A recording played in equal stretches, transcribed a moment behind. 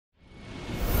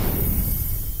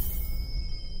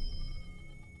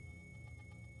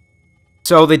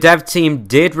So the dev team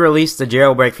did release the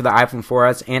jailbreak for the iPhone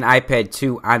 4S and iPad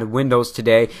 2 on Windows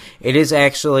today. It is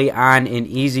actually on an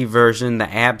easy version,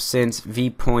 the Absinthe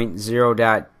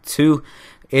v0.2.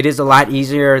 It is a lot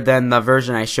easier than the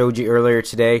version I showed you earlier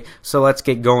today. So let's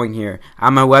get going here.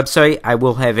 On my website, I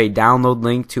will have a download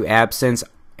link to Absinthe,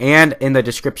 and in the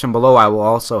description below, I will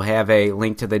also have a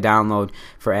link to the download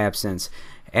for Absinthe.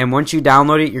 And once you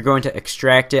download it, you're going to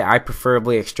extract it. I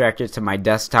preferably extract it to my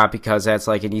desktop because that's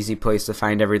like an easy place to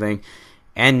find everything.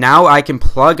 And now I can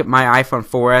plug my iPhone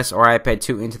 4S or iPad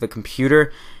 2 into the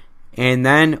computer. And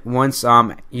then once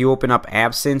you open up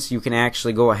Absinthe, you can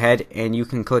actually go ahead and you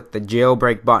can click the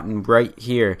jailbreak button right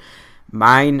here.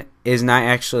 Mine is not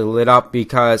actually lit up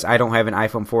because I don't have an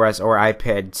iPhone 4S or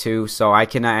iPad 2, so I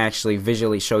cannot actually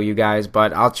visually show you guys,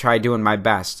 but I'll try doing my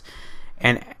best.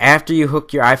 And after you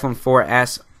hook your iPhone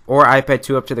 4S or iPad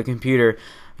 2 up to the computer,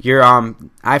 your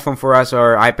iPhone 4S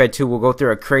or iPad 2 will go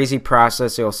through a crazy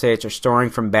process. It'll say it's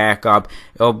restoring from backup.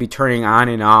 It'll be turning on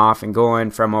and off and going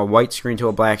from a white screen to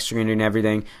a black screen and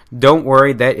everything. Don't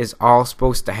worry, that is all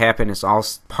supposed to happen. It's all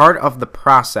part of the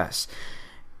process.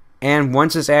 And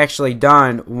once it's actually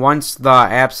done, once the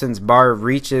Absinthe bar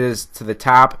reaches to the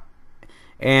top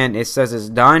and it says it's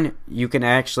done, you can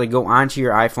actually go onto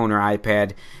your iPhone or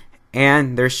iPad,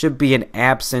 and there should be an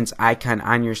Absinthe icon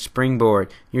on your springboard.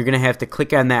 You're going to have to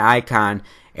click on that icon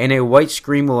and a white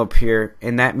screen will appear,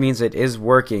 and that means it is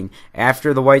working.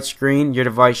 After the white screen, your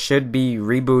device should be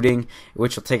rebooting,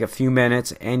 which will take a few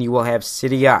minutes, and you will have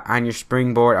Cydia on your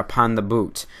springboard upon the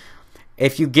boot.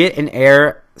 If you get an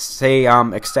error, say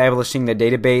establishing the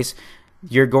database,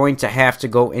 you're going to have to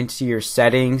go into your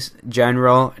settings,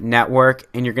 general, network,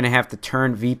 and you're going to have to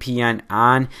turn VPN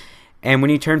on. And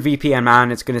when you turn VPN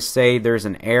on, it's going to say there's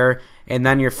an error, and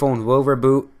then your phone will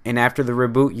reboot, and after the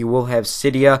reboot you will have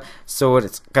Cydia, so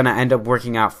it's going to end up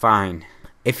working out fine.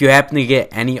 If you happen to get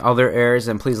any other errors,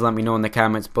 then please let me know in the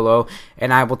comments below,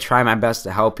 and I will try my best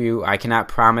to help you. I cannot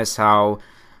promise how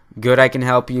good I can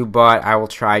help you, but I will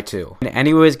try to. And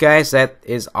anyways guys, that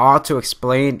is all to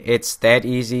explain. It's that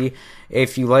easy.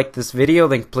 If you like this video,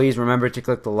 then please remember to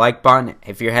click the like button.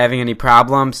 If you're having any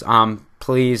problems,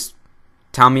 please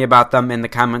tell me about them in the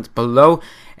comments below,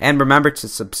 and remember to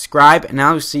subscribe, and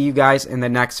I'll see you guys in the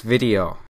next video.